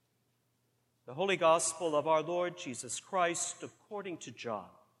The Holy Gospel of our Lord Jesus Christ according to John.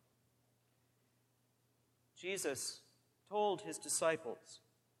 Jesus told his disciples,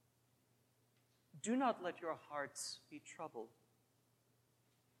 "Do not let your hearts be troubled.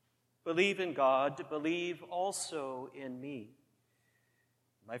 Believe in God, believe also in me.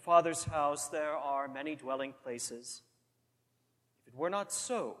 In my Father's house there are many dwelling places. If it were not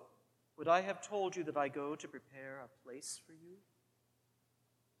so, would I have told you that I go to prepare a place for you?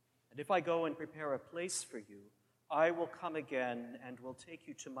 And if I go and prepare a place for you, I will come again and will take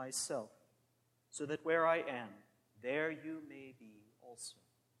you to myself, so that where I am, there you may be also.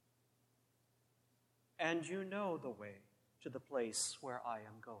 And you know the way to the place where I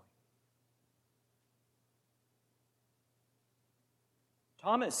am going."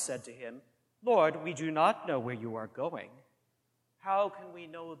 Thomas said to him, "Lord, we do not know where you are going. How can we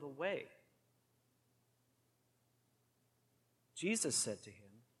know the way?" Jesus said to him,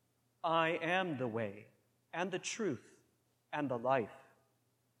 "I am the way, and the truth, and the life.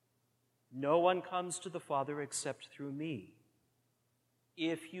 No one comes to the Father except through me.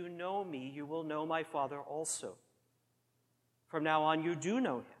 If you know me, you will know my Father also. From now on you do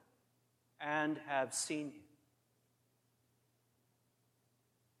know him, and have seen him."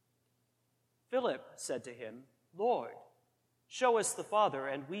 Philip said to him, "Lord, show us the Father,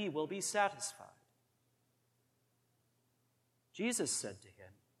 and we will be satisfied." Jesus said to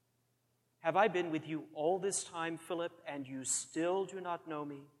him, "Have I been with you all this time, Philip, and you still do not know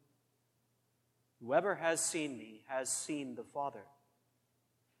me? Whoever has seen me has seen the Father.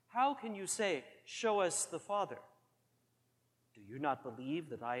 How can you say, 'Show us the Father'? Do you not believe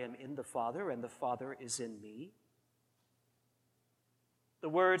that I am in the Father and the Father is in me? The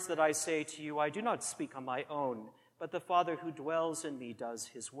words that I say to you, I do not speak on my own, but the Father who dwells in me does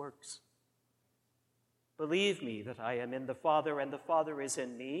his works. Believe me that I am in the Father and the Father is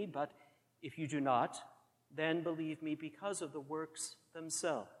in me, but if you do not, then believe me because of the works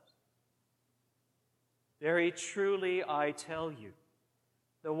themselves. Very truly I tell you,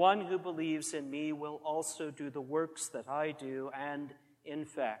 the one who believes in me will also do the works that I do, and, in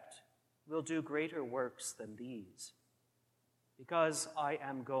fact, will do greater works than these, because I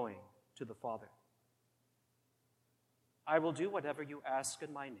am going to the Father. I will do whatever you ask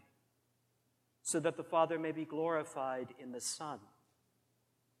in my name, so that the Father may be glorified in the Son.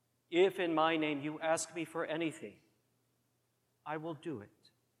 If in my name you ask me for anything, I will do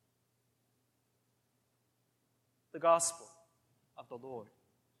it." The Gospel of the Lord.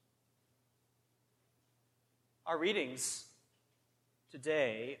 Our readings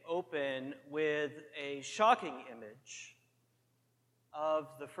today open with a shocking image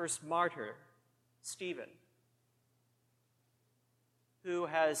of the first martyr, Stephen, who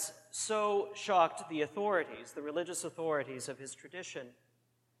has so shocked the authorities, the religious authorities of his tradition,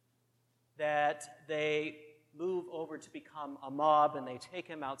 that they move over to become a mob and they take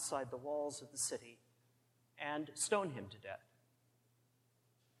him outside the walls of the city and stone him to death.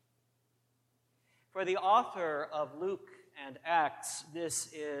 For the author of Luke and Acts,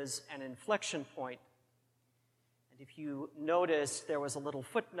 this is an inflection point. And if you notice, there was a little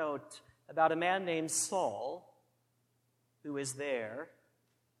footnote about a man named Saul who is there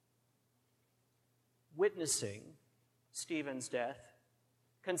witnessing Stephen's death,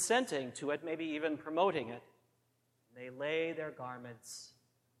 consenting to it, maybe even promoting it. They lay their garments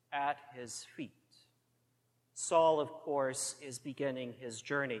at his feet. Saul, of course, is beginning his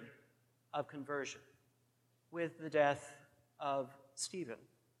journey of conversion with the death of Stephen.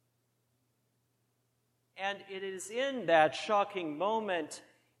 And it is in that shocking moment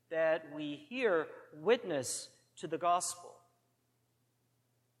that we hear witness to the gospel,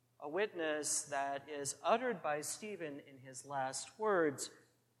 a witness that is uttered by Stephen in his last words,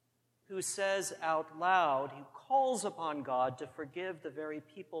 who says out loud, he calls upon God to forgive the very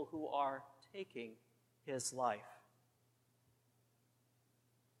people who are taking his life.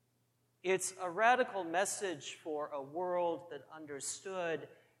 It's a radical message for a world that understood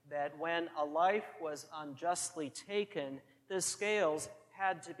that when a life was unjustly taken, the scales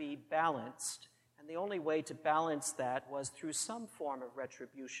had to be balanced, and the only way to balance that was through some form of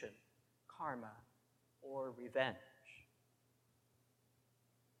retribution, karma, or revenge.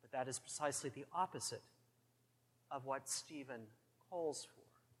 But that is precisely the opposite of what Stephen calls for.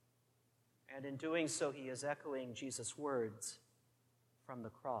 And in doing so, he is echoing Jesus' words from the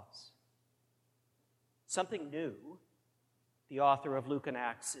cross. Something new, the author of Luke and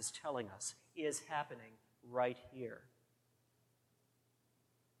Acts is telling us, is happening right here.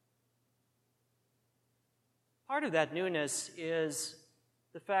 Part of that newness is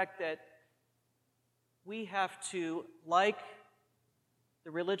the fact that we have to, like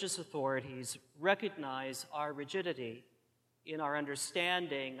the religious authorities recognize our rigidity in our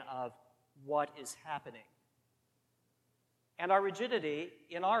understanding of what is happening. And our rigidity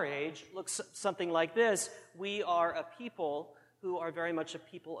in our age looks something like this. We are a people who are very much a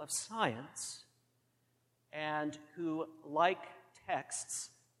people of science and who like texts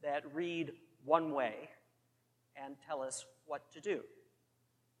that read one way and tell us what to do.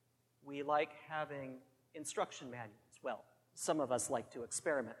 We like having instruction manuals. Well, some of us like to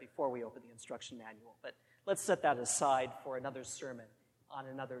experiment before we open the instruction manual, but let's set that aside for another sermon on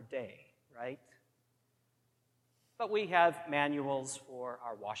another day, right? But we have manuals for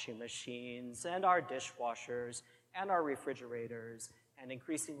our washing machines and our dishwashers and our refrigerators, and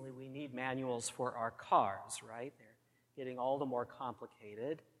increasingly we need manuals for our cars, right? They're getting all the more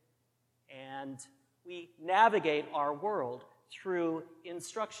complicated. And we navigate our world through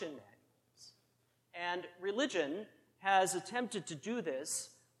instruction manuals. And religion has attempted to do this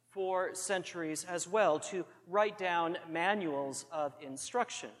for centuries as well, to write down manuals of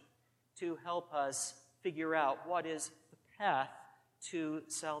instruction to help us figure out what is the path to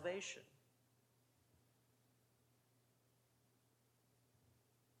salvation.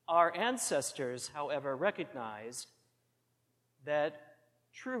 Our ancestors, however, recognized that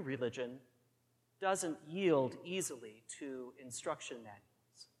true religion doesn't yield easily to instruction manuals.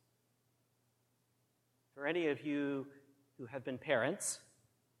 For any of you who have been parents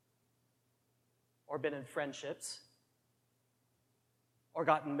or been in friendships or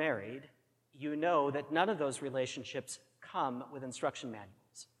gotten married, you know that none of those relationships come with instruction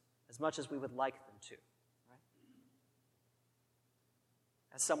manuals, as much as we would like them to. Right?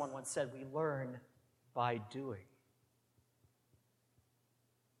 As someone once said, we learn by doing.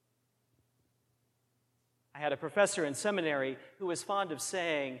 I had a professor in seminary who was fond of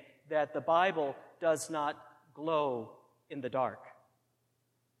saying that the Bible does not glow in the dark.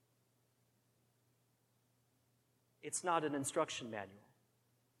 It's not an instruction manual.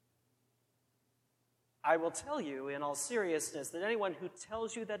 I will tell you in all seriousness that anyone who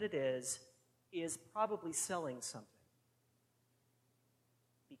tells you that it is probably selling something.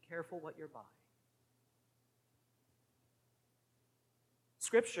 Be careful what you're buying.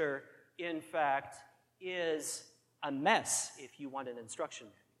 Scripture, in fact, is a mess if you want an instruction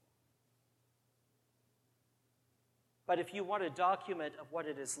manual. But if you want a document of what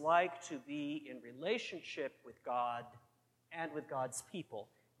it is like to be in relationship with God and with God's people,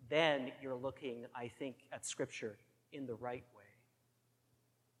 then you're looking, I think, at Scripture in the right way.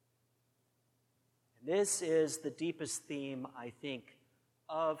 And this is the deepest theme, I think,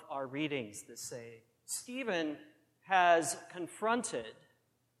 of our readings this day. Stephen has confronted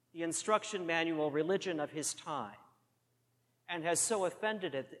the instruction manual religion of his time and has so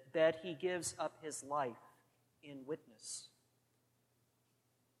offended it that he gives up his life in witness.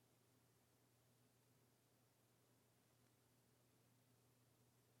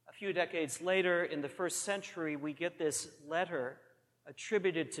 A few decades later, in the first century, we get this letter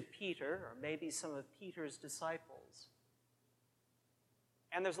attributed to Peter, or maybe some of Peter's disciples.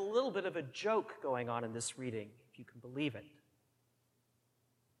 And there's a little bit of a joke going on in this reading, if you can believe it.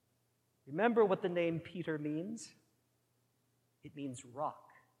 Remember what the name Peter means? It means rock.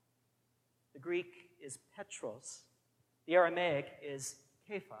 The Greek is Petros. The Aramaic is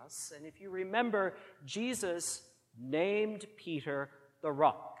Kephas. And if you remember, Jesus named Peter the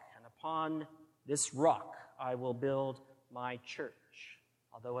rock. And upon this rock I will build my church.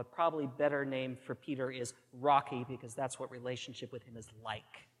 Although a probably better name for Peter is Rocky, because that's what relationship with him is like,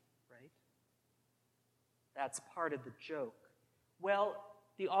 right? That's part of the joke. Well,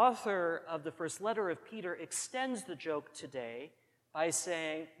 the author of the first letter of Peter extends the joke today by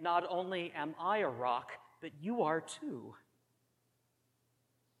saying, not only am I a rock, but you are too.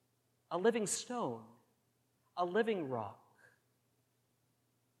 A living stone, a living rock.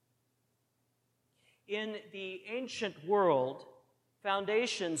 In the ancient world,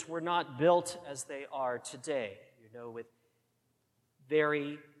 foundations were not built as they are today, with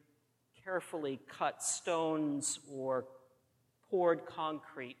very carefully cut stones or poured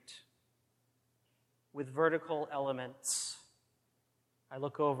concrete with vertical elements. I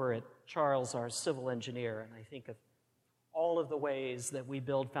look over at Charles, our civil engineer, and I think of all of the ways that we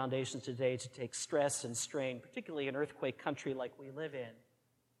build foundations today to take stress and strain, particularly in earthquake country like we live in.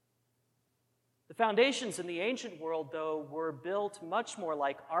 The foundations in the ancient world, though, were built much more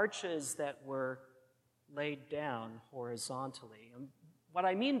like arches that were laid down horizontally. And what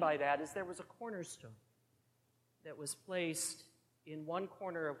I mean by that is there was a cornerstone that was placed in one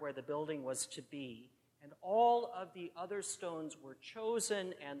corner of where the building was to be, and all of the other stones were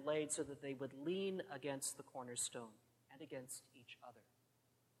chosen and laid so that they would lean against the cornerstone and against each other.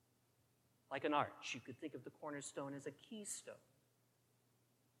 like an arch. You could think of the cornerstone as a keystone.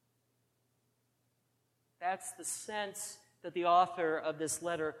 That's the sense that the author of this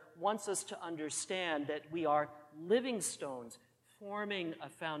letter wants us to understand, that we are living stones forming a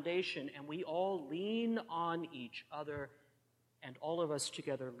foundation, and we all lean on each other, and all of us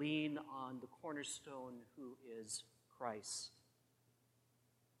together lean on the cornerstone who is Christ.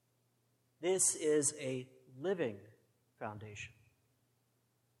 This is a living foundation,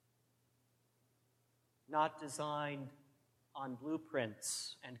 not designed on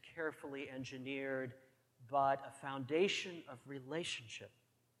blueprints and carefully engineered, but a foundation of relationship.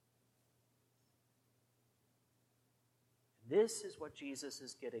 This is what Jesus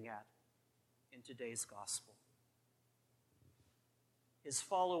is getting at in today's gospel. His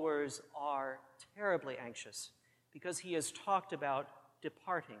followers are terribly anxious because he has talked about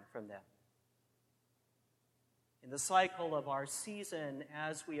departing from them. In the cycle of our season,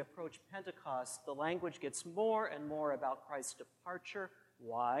 as we approach Pentecost, the language gets more and more about Christ's departure.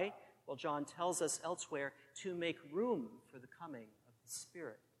 Why? Well, John tells us elsewhere to make room for the coming of the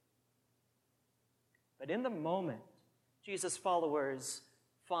Spirit. But in the moment, Jesus' followers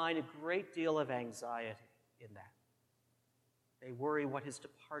find a great deal of anxiety in that. They worry what his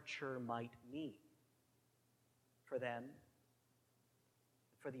departure might mean for them,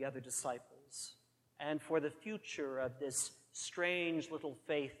 for the other disciples, and for the future of this strange little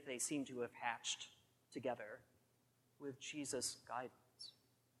faith they seem to have hatched together with Jesus' guidance.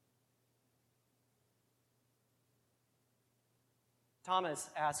 Thomas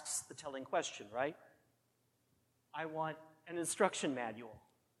asks the telling question, right? I want an instruction manual.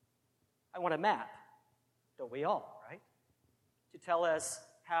 I want a map. Don't we all, right? To tell us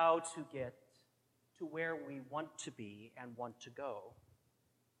how to get to where we want to be and want to go.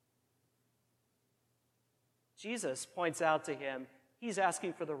 Jesus points out to him, he's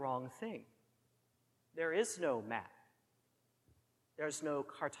asking for the wrong thing. There is no map. There's no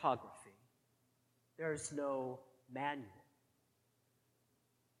cartography. There's no manual.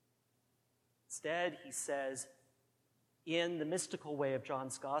 Instead, he says, in the mystical way of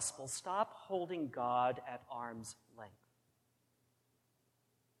John's gospel, stop holding God at arm's length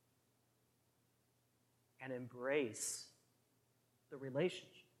and embrace the relationship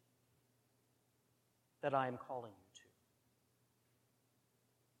that I am calling you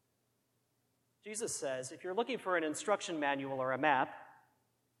to. Jesus says, if you're looking for an instruction manual or a map,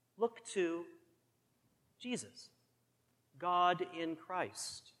 look to Jesus, God in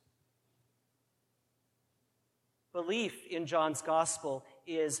Christ. Belief in John's gospel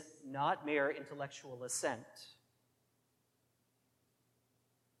is not mere intellectual assent.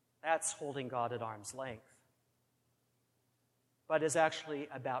 That's holding God at arm's length. But is actually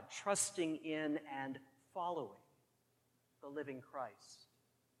about trusting in and following the living Christ,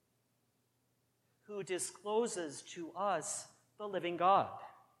 who discloses to us the living God.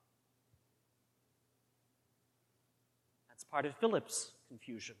 That's part of Philip's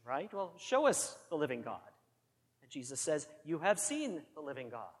confusion, right? Well, show us the living God. Jesus says, you have seen the living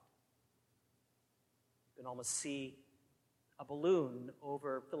God. You can almost see a balloon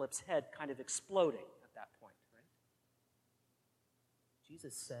over Philip's head kind of exploding at that point, right?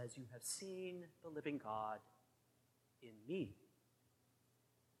 Jesus says, you have seen the living God in me.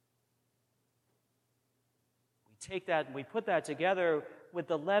 We take that and we put that together with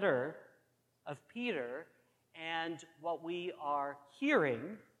the letter of Peter and what we are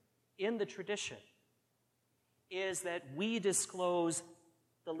hearing in the tradition is that we disclose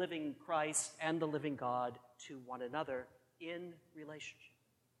the living Christ and the living God to one another in relationship.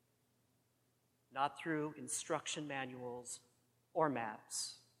 Not through instruction manuals or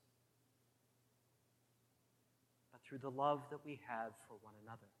maps, but through the love that we have for one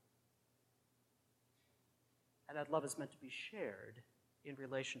another. And that love is meant to be shared in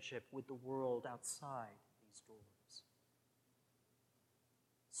relationship with the world outside these doors,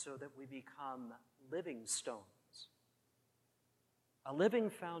 so that we become living stones, a living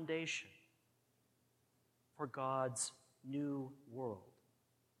foundation for God's new world.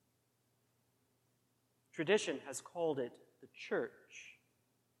 Tradition has called it the church.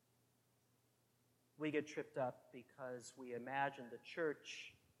 We get tripped up because we imagine the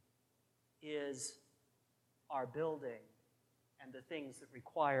church is our building and the things that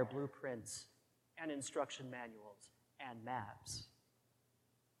require blueprints and instruction manuals and maps.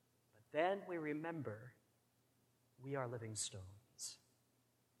 But then we remember we are living stones.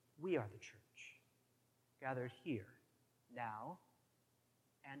 We are the church, gathered here, now,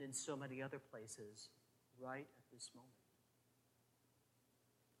 and in so many other places right at this moment.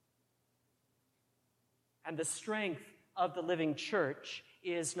 And the strength of the living church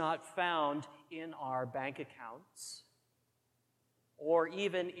is not found in our bank accounts or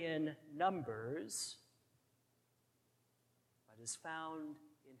even in numbers, but is found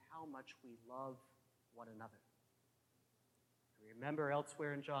in how much we love one another. Remember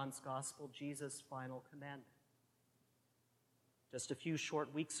elsewhere in John's Gospel, Jesus' final commandment. Just a few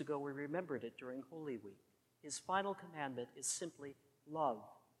short weeks ago, we remembered it during Holy Week. His final commandment is simply love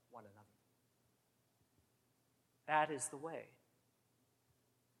one another. That is the way,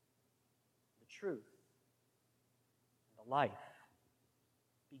 the truth, and the life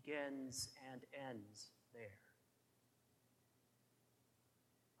begins and ends there.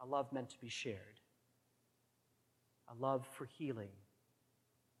 A love meant to be shared, a love for healing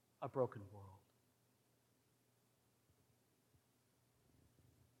a broken world.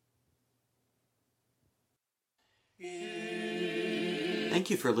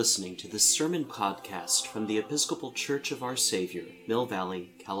 Thank you for listening to this sermon podcast from the Episcopal Church of Our Savior, Mill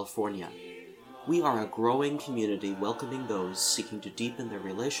Valley, California. We are a growing community welcoming those seeking to deepen their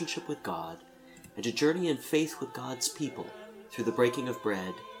relationship with God and to journey in faith with God's people through the breaking of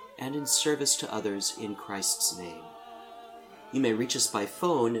bread and in service to others in Christ's name. You may reach us by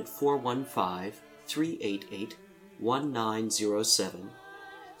phone at 415-388-1907,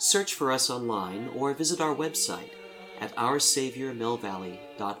 search for us online, or visit our website at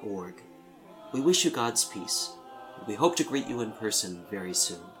oursaviormillvalley.org. We wish you God's peace, and we hope to greet you in person very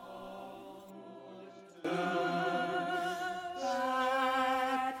soon.